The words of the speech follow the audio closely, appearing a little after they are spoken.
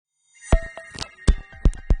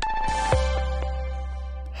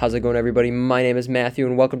How's it going, everybody? My name is Matthew,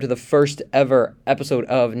 and welcome to the first ever episode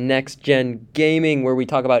of Next Gen Gaming, where we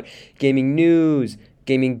talk about gaming news,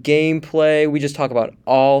 gaming gameplay. We just talk about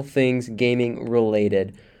all things gaming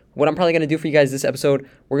related. What I'm probably going to do for you guys this episode,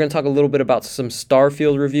 we're going to talk a little bit about some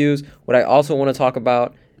Starfield reviews. What I also want to talk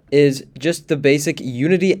about is just the basic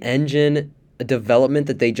Unity engine development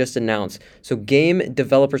that they just announced. So game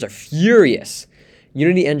developers are furious.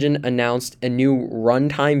 Unity Engine announced a new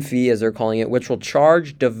runtime fee, as they're calling it, which will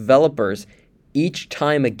charge developers each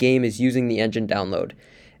time a game is using the engine download.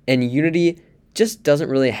 And Unity just doesn't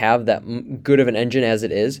really have that good of an engine as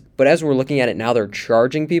it is. But as we're looking at it now, they're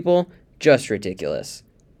charging people. Just ridiculous.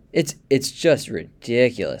 It's just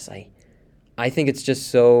ridiculous. I think it's just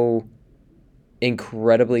so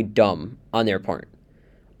incredibly dumb on their part.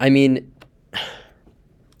 I mean,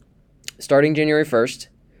 starting January 1st,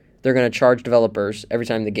 they're going to charge developers every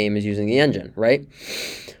time the game is using the engine, right?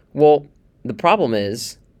 Well, the problem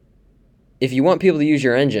is, if you want people to use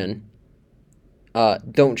your engine,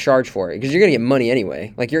 don't charge for it, because you're going to get money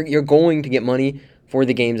anyway. Like, you're going to get money for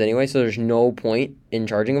the games anyway, so there's no point in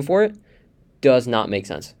charging them for it. Does not make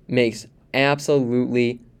sense. Makes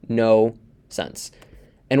absolutely no sense.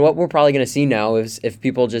 And what we're probably going to see now is if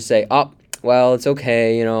people just say, oh, well, it's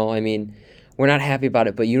okay, we're not happy about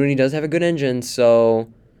it, but Unity does have a good engine, so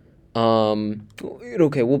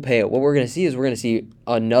okay, we'll pay it. What we're going to see is we're going to see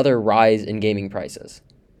another rise in gaming prices,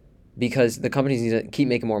 because the companies need to keep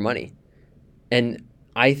making more money. And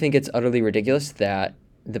I think it's utterly ridiculous that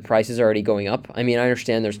the prices are already going up. I mean, I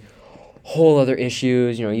understand there's whole other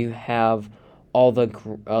issues. You have all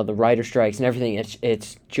the writer strikes and everything.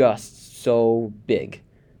 It's just so big.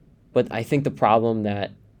 But I think the problem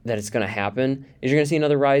that it's going to happen is you're going to see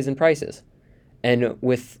another rise in prices. And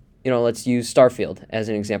with let's use Starfield as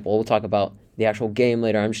an example. We'll talk about the actual game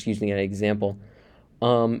later. I'm just using an example.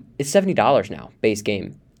 It's $70 now, base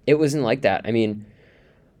game. It wasn't like that. I mean,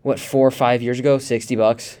 4 or 5 years ago,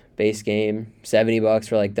 $60 base game, $70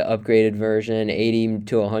 for like the upgraded version, $80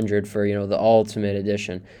 to $100 for the ultimate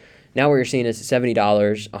edition. Now what you're seeing is $70,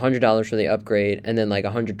 $100 for the upgrade, and then like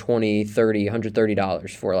 $120, $30,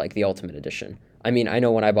 $130 for like the ultimate edition. I mean, I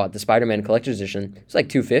know when I bought the Spider-Man Collector's Edition, it was like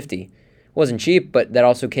 $250. Wasn't cheap, but that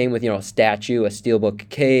also came with, a statue, a steelbook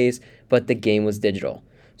case, but the game was digital.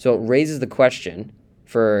 So it raises the question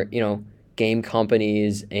for, game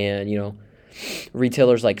companies and,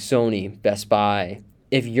 retailers like Sony, Best Buy.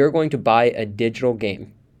 If you're going to buy a digital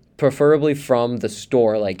game, preferably from the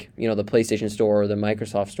store, like, the PlayStation Store or the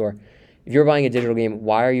Microsoft Store, if you're buying a digital game,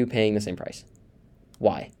 why are you paying the same price?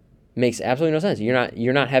 Why? Makes absolutely no sense.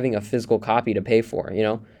 You're not having a physical copy to pay for,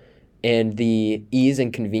 And the ease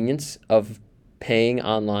and convenience of paying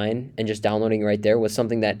online and just downloading right there was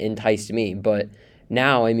something that enticed me. But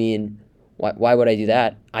now, I mean, why would I do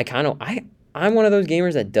that? I'm one of those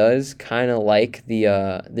gamers that does kind of like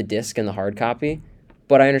the disc and the hard copy,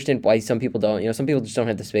 but I understand why some people don't. Some people just don't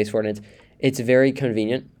have the space for it. And it's very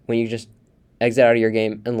convenient when you just exit out of your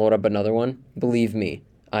game and load up another one. Believe me,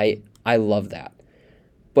 I love that.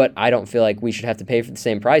 But I don't feel like we should have to pay for the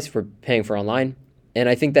same price for paying for online. And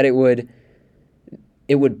I think that it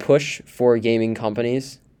would push for gaming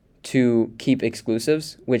companies to keep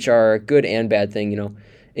exclusives, which are a good and bad thing.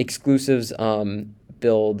 Exclusives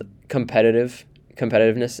build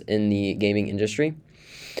competitiveness in the gaming industry,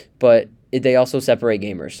 but they also separate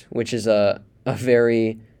gamers, which is a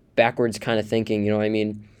very backwards kind of thinking.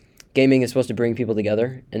 Gaming is supposed to bring people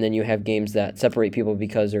together, and then you have games that separate people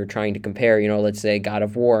because they're trying to compare. Let's say God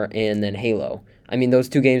of War and then Halo. I mean, those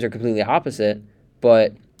two games are completely opposite.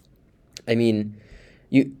 But, I mean,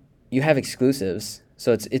 you have exclusives,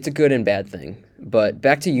 so it's a good and bad thing. But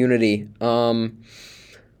back to Unity,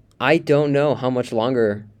 I don't know how much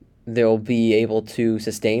longer they'll be able to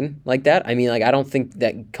sustain like that. I mean, like, I don't think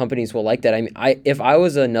that companies will like that. I mean, if I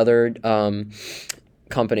was another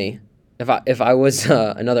company, if I was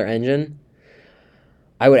another engine,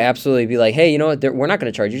 I would absolutely be like, hey, you know what? We're not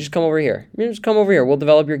going to charge you. Just come over here. Just come over here. We'll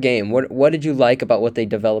develop your game. What did you like about what they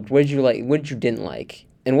developed? What did you like? What did you didn't like?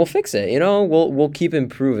 And we'll fix it. We'll keep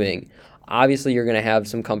improving. Obviously, you're going to have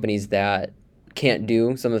some companies that can't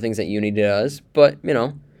do some of the things that Unity does, but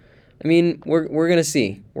I mean, we're going to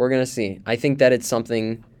see. We're going to see. I think that it's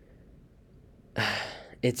something.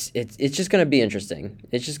 It's just going to be interesting.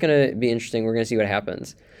 It's just going to be interesting. We're going to see what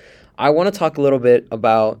happens. I want to talk a little bit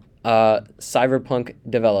about Cyberpunk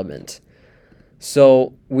development.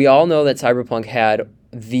 So we all know that Cyberpunk had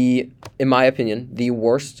in my opinion, the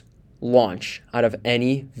worst launch out of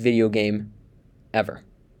any video game ever.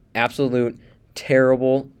 Absolute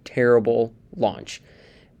terrible launch.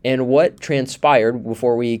 And what transpired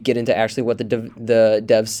before we get into actually what the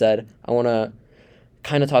devs said, I want to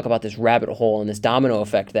kind of talk about this rabbit hole and this domino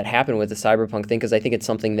effect that happened with the Cyberpunk thing, because I think it's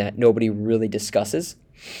something that nobody really discusses.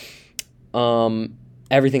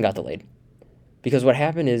 Everything got delayed. Because what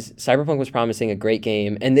happened is Cyberpunk was promising a great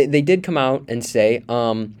game, and they did come out and say,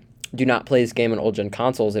 do not play this game on old-gen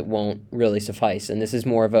consoles, it won't really suffice. And this is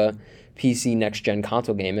more of a PC next-gen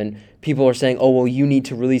console game. And people are saying, oh, well, you need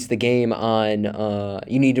to release the game on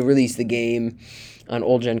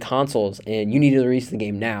old-gen consoles, and you need to release the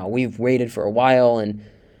game now. We've waited for a while, and,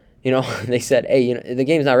 they said, hey, the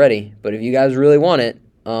game's not ready, but if you guys really want it,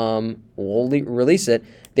 we'll release it.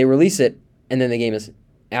 They release it, and then the game is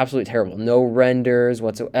absolutely terrible. No renders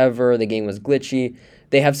whatsoever. The game was glitchy.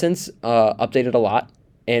 They have since updated a lot.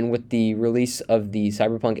 And with the release of the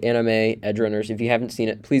Cyberpunk anime, Edgerunners, if you haven't seen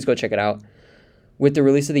it, please go check it out. With the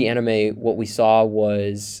release of the anime, what we saw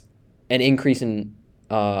was an increase in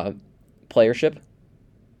playership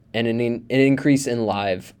and an increase in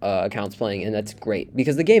live accounts playing, and that's great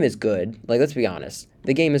because the game is good. Like, let's be honest,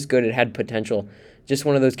 the game is good. It had potential. Just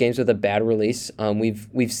one of those games with a bad release.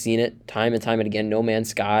 We've seen it time and time and again. No Man's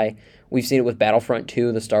Sky. We've seen it with Battlefront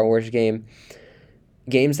 2, the Star Wars game.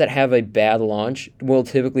 Games that have a bad launch will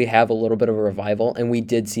typically have a little bit of a revival, and we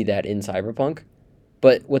did see that in Cyberpunk.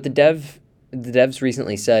 But what the devs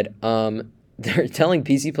recently said, they're telling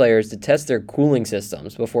PC players to test their cooling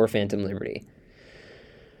systems before Phantom Liberty.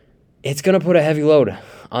 It's going to put a heavy load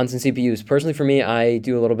on some CPUs. Personally, for me, I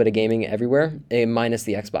do a little bit of gaming everywhere, minus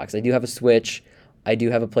the Xbox. I do have a Switch, I do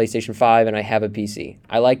have a PlayStation 5, and I have a PC.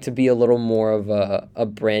 I like to be a little more of a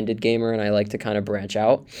branded gamer, and I like to kind of branch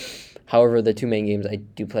out. However, the two main games I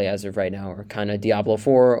do play as of right now are kind of Diablo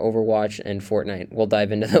 4, Overwatch, and Fortnite. We'll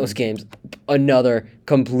dive into those games. Another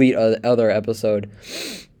complete other episode.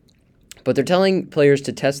 But they're telling players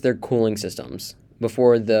to test their cooling systems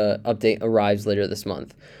before the update arrives later this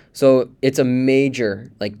month. So it's a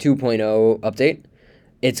major, 2.0 update.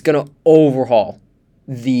 It's going to overhaul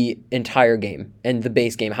the entire game and the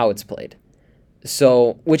base game, how it's played.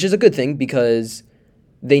 So, which is a good thing because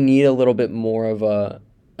they need a little bit more of a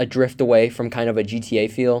drift away from kind of a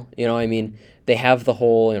GTA feel. They have the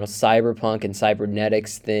whole, cyberpunk and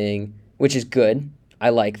cybernetics thing, which is good. I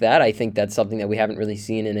like that. I think that's something that we haven't really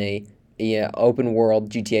seen in a open world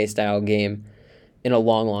GTA style game in a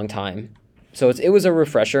long, long time. So it was a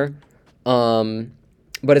refresher, but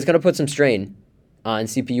it's going to put some strain on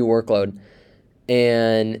CPU workload,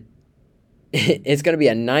 and it's going to be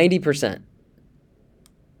a 90%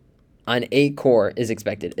 on 8 core is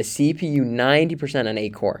expected. A CPU 90% on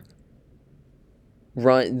 8 core.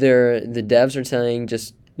 The devs are saying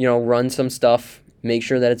just, run some stuff, make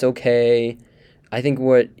sure that it's okay. I think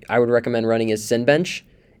what I would recommend running is Cinebench.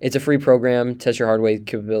 It's a free program, test your hardware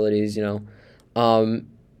capabilities,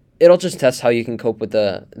 It'll just test how you can cope with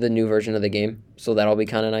the new version of the game, so that'll be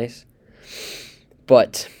kind of nice.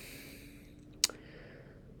 But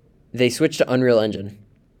they switched to Unreal Engine.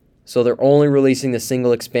 So they're only releasing the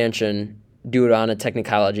single expansion due to on a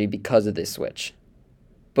technicality because of this switch.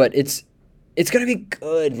 But it's going to be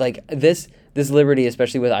good. Like this Liberty,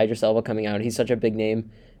 especially with Idris Elba coming out, he's such a big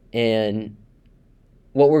name, and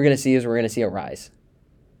what we're going to see is we're going to see a rise.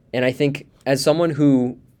 And I think as someone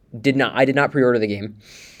who I did not pre-order the game.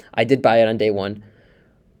 I did buy it on day one.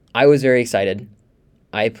 I was very excited.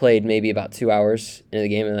 I played maybe about 2 hours into the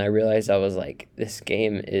game, and I realized I was like, this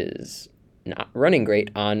game is not running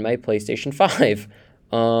great on my PlayStation 5.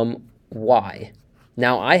 Why?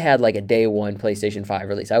 Now, I had like a day one PlayStation 5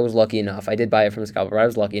 release. I was lucky enough. I did buy it from Scalper, but I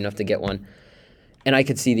was lucky enough to get one. And I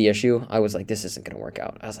could see the issue. I was like, this isn't going to work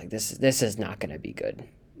out. I was like, this is not going to be good.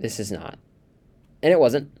 This is not. And it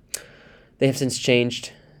wasn't. They have since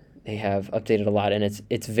changed. They have updated a lot, and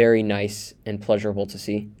it's very nice and pleasurable to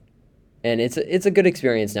see. And it's a good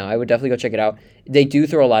experience now. I would definitely go check it out. They do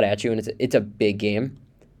throw a lot at you, and it's a big game,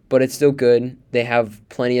 but it's still good. They have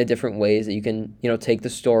plenty of different ways that you can, take the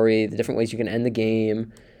story, the different ways you can end the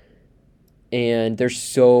game. And there's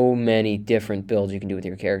so many different builds you can do with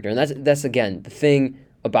your character. And that's again, the thing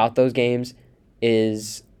about those games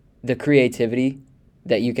is the creativity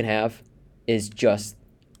that you can have is just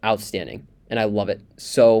outstanding. And I love it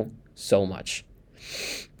so, so much.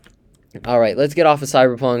 All right, let's get off of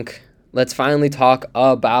Cyberpunk. Let's finally talk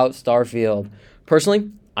about Starfield.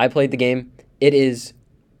 Personally, I played the game. It is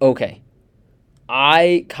okay.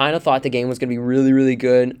 I kind of thought the game was going to be really, really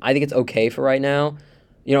good. I think it's okay for right now.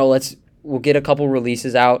 We'll get a couple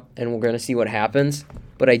releases out, and we're going to see what happens.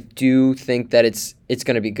 But I do think that it's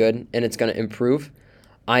going to be good, and it's going to improve.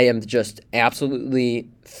 I am just absolutely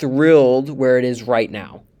thrilled where it is right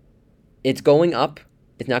now. It's going up.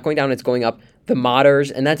 It's not going down. It's going up. The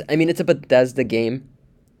modders, and it's a Bethesda game.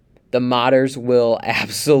 The modders will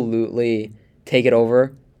absolutely take it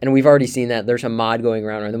over. And we've already seen that there's a mod going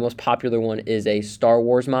around, or the most popular one is a Star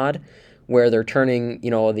Wars mod, where they're turning,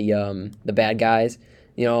 the bad guys,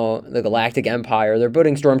 the Galactic Empire. They're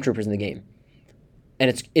putting stormtroopers in the game,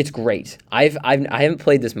 and it's great. I haven't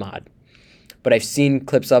played this mod, but I've seen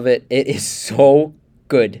clips of it. It is so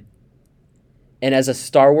good. And as a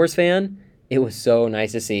Star Wars fan, it was so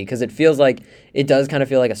nice to see because it does kind of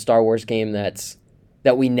feel like a Star Wars game that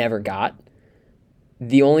we never got.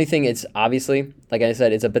 The only thing, it's obviously, like I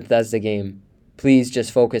said, it's a Bethesda game. Please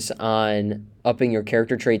just focus on upping your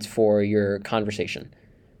character traits for your conversation.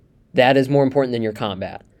 That is more important than your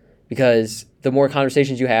combat, because the more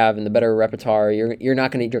conversations you have and the better repertoire, you're not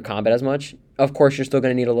going to need your combat as much. Of course, you're still going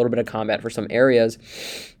to need a little bit of combat for some areas,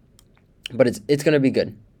 but it's going to be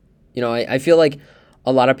good. I feel like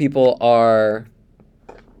a lot of people are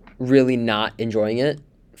really not enjoying it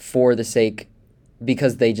for the sake,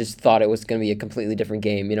 because they just thought it was going to be a completely different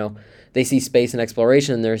game. They see space and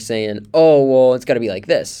exploration and they're saying, oh, well, it's got to be like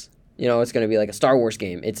this. It's going to be like a Star Wars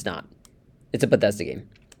game. It's not. It's a Bethesda game.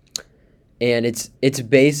 And it's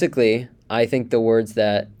basically, I think, the words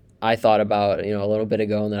that I thought about, a little bit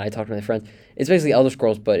ago, and then I talked to my friends. It's basically Elder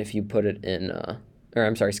Scrolls, but if you put it in, or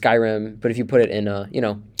I'm sorry, Skyrim, but if you put it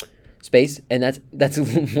in, space, and that's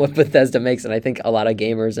what Bethesda makes. And I think a lot of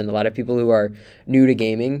gamers and a lot of people who are new to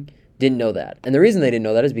gaming didn't know that. And the reason they didn't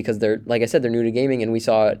know that is because they're, like I said, they're new to gaming, and we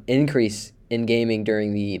saw an increase in gaming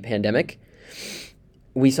during the pandemic.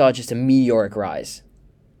 We saw just a meteoric rise.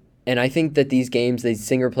 And I think that these games, these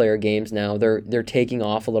single player games now, they're taking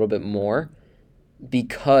off a little bit more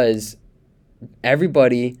because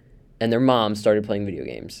everybody and their moms started playing video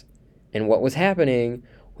games. And what was happening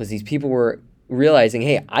was these people were realizing,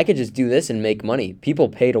 hey, I could just do this and make money. People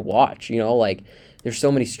pay to watch, like there's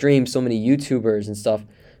so many streams, so many YouTubers and stuff.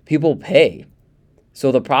 People pay.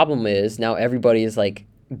 So the problem is now everybody is like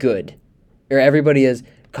good, or everybody is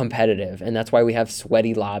competitive, and that's why we have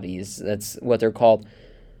sweaty lobbies. That's what they're called.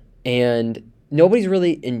 And nobody's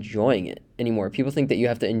really enjoying it anymore. People think that you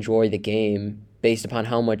have to enjoy the game based upon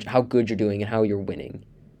how good you're doing and how you're winning.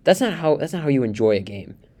 That's not how you enjoy a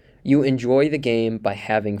game. You enjoy the game by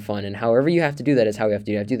having fun, and however you have to do that is how you have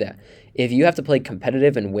to do that. If you have to play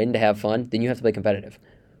competitive and win to have fun, then you have to play competitive.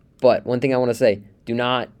 But one thing I want to say, do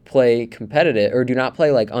not play competitive, or do not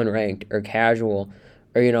play like unranked or casual,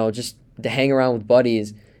 or just to hang around with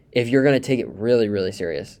buddies if you're going to take it really, really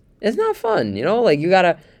serious. It's not fun, like you got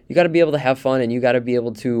to be able to have fun, and you got to be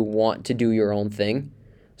able to want to do your own thing.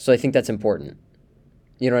 So I think that's important.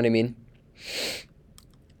 You know what I mean?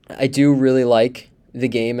 I do really like the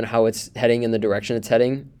game and how it's heading in the direction it's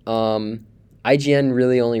heading. IGN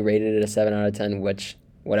really only rated it a 7 out of 10, which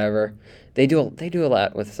whatever. They do a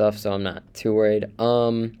lot with stuff, so I'm not too worried.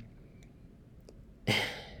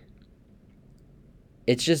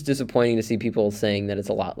 It's just disappointing to see people saying that it's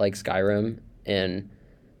a lot like Skyrim and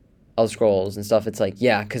Elder Scrolls and stuff. It's like,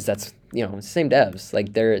 yeah, because that's it's the same devs.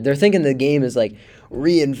 Like they're thinking the game is like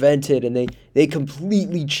reinvented, and they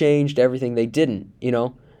completely changed everything. They didn't.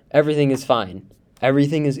 Everything is fine.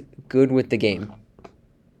 Everything is good with the game.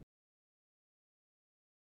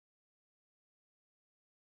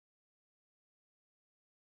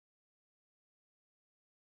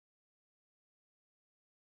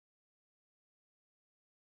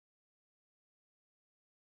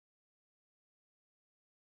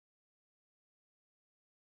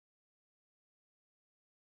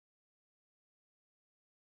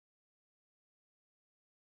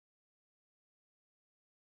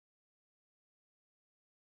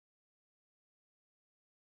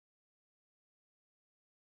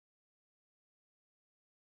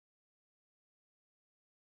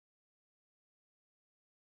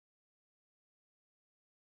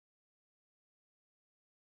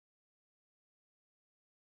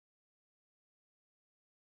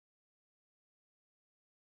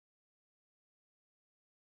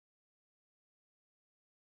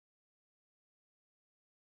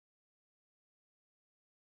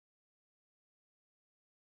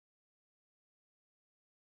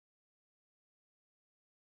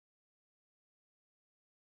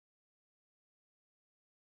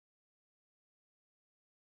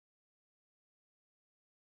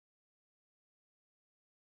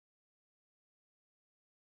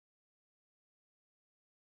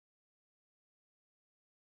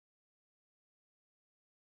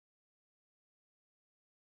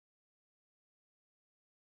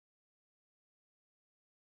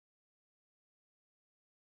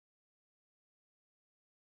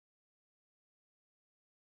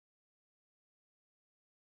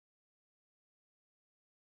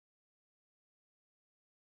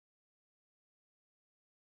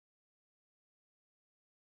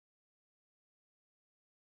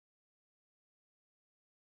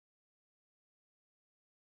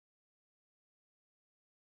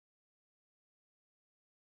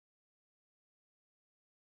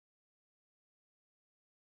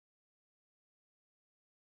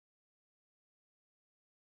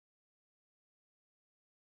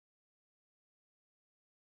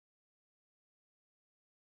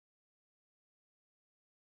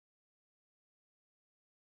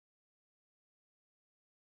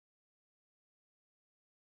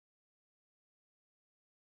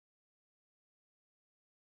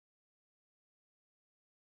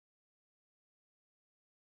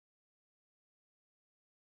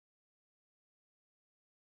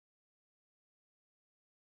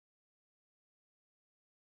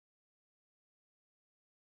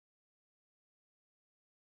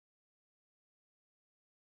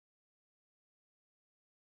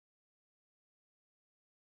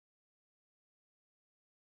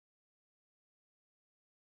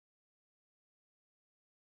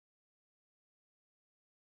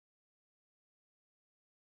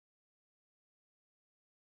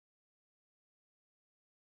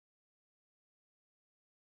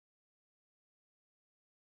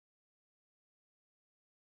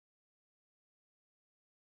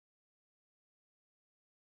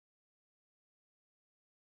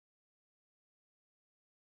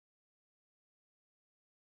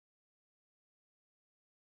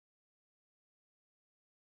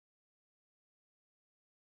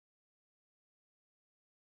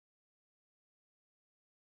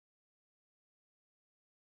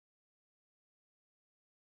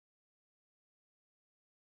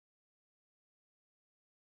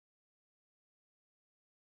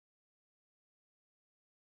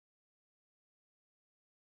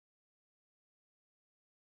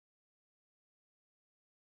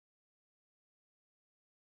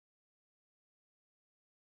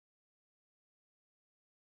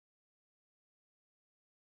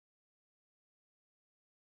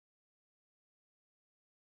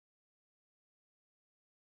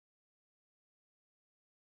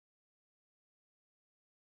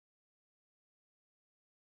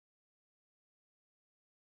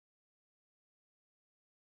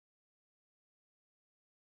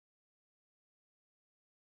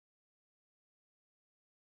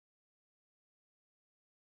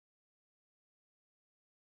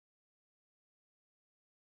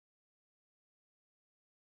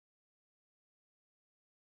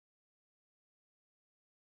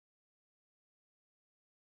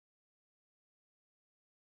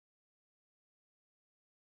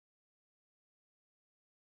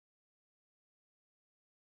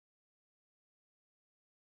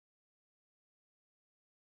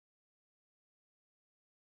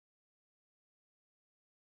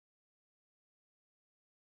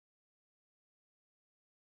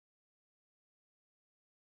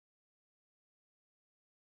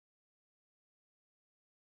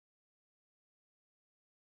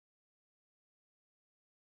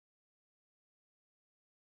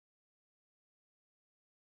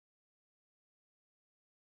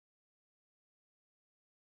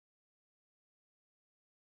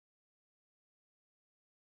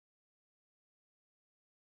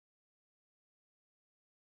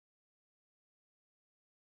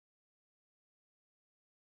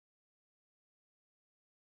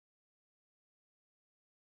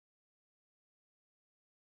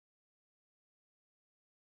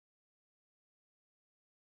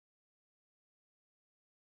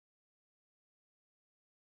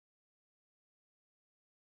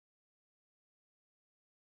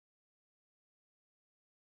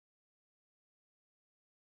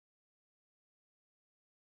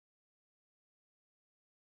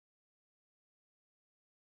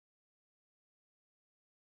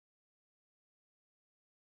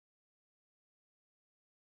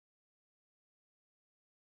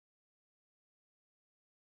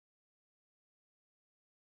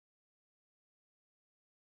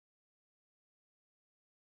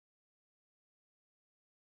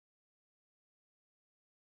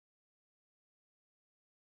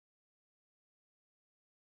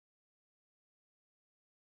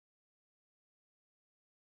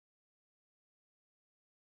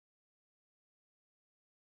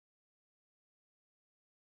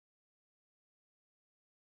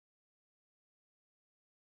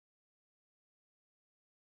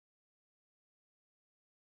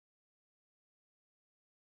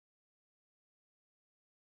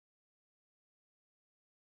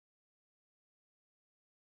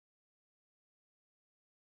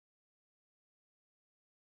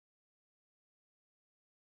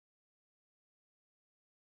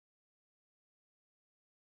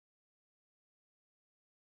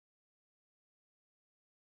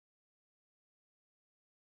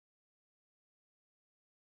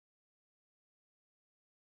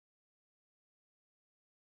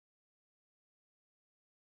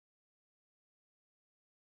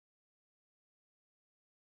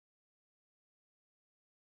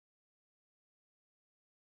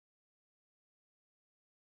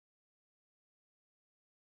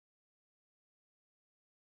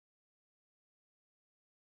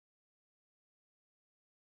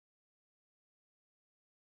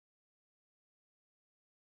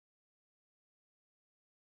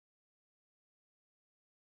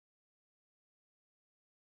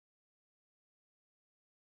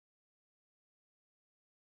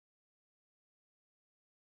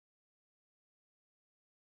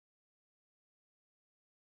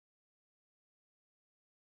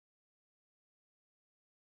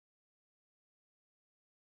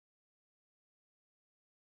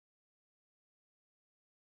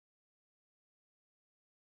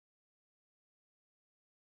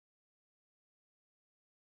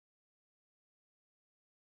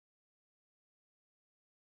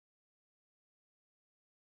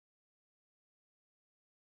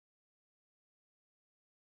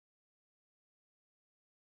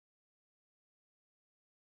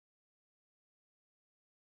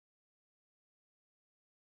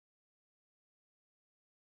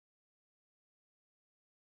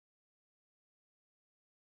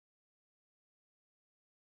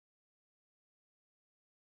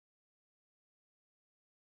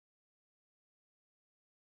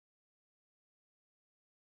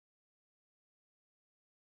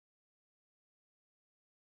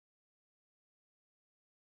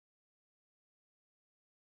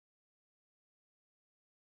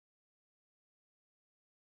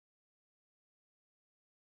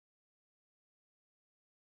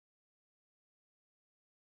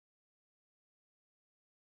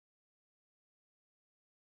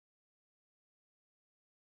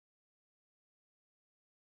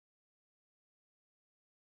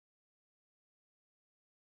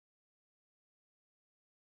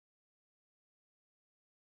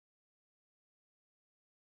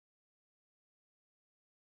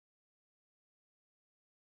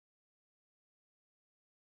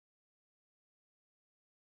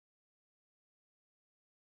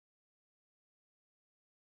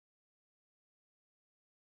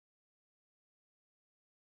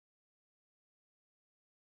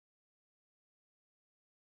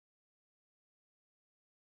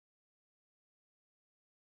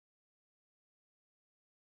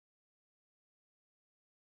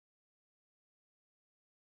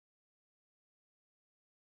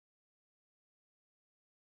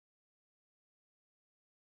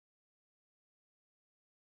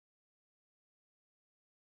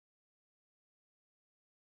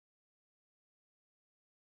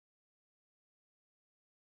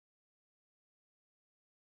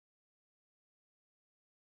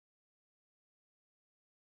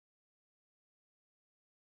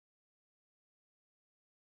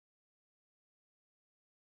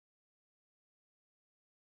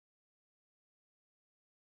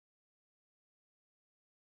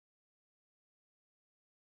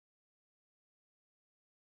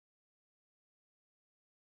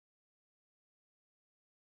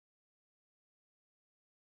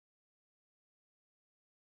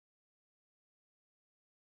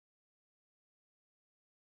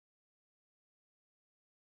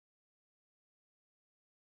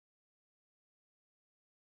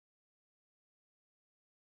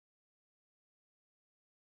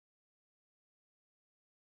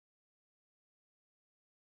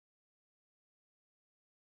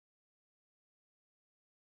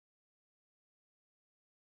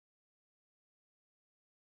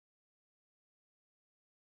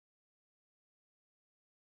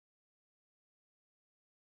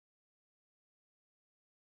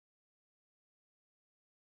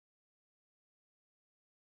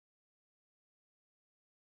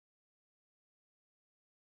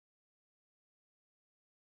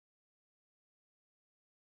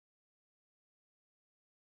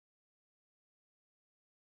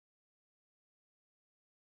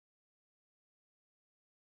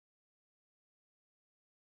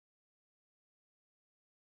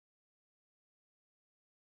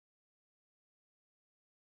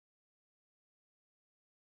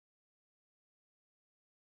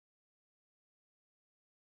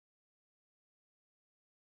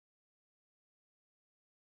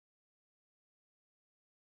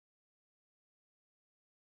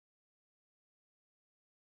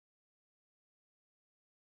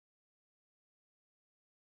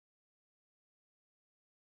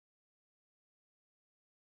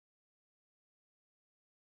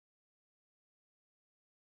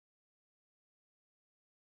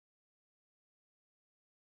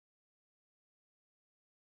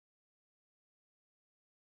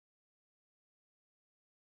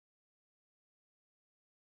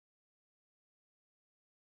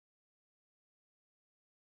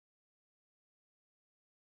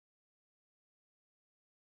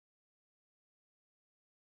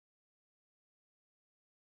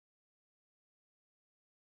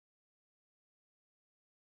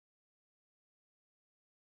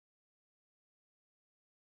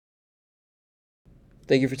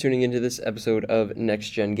 Thank you for tuning into this episode of Next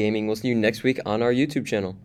Gen Gaming. We'll see you next week on our YouTube channel.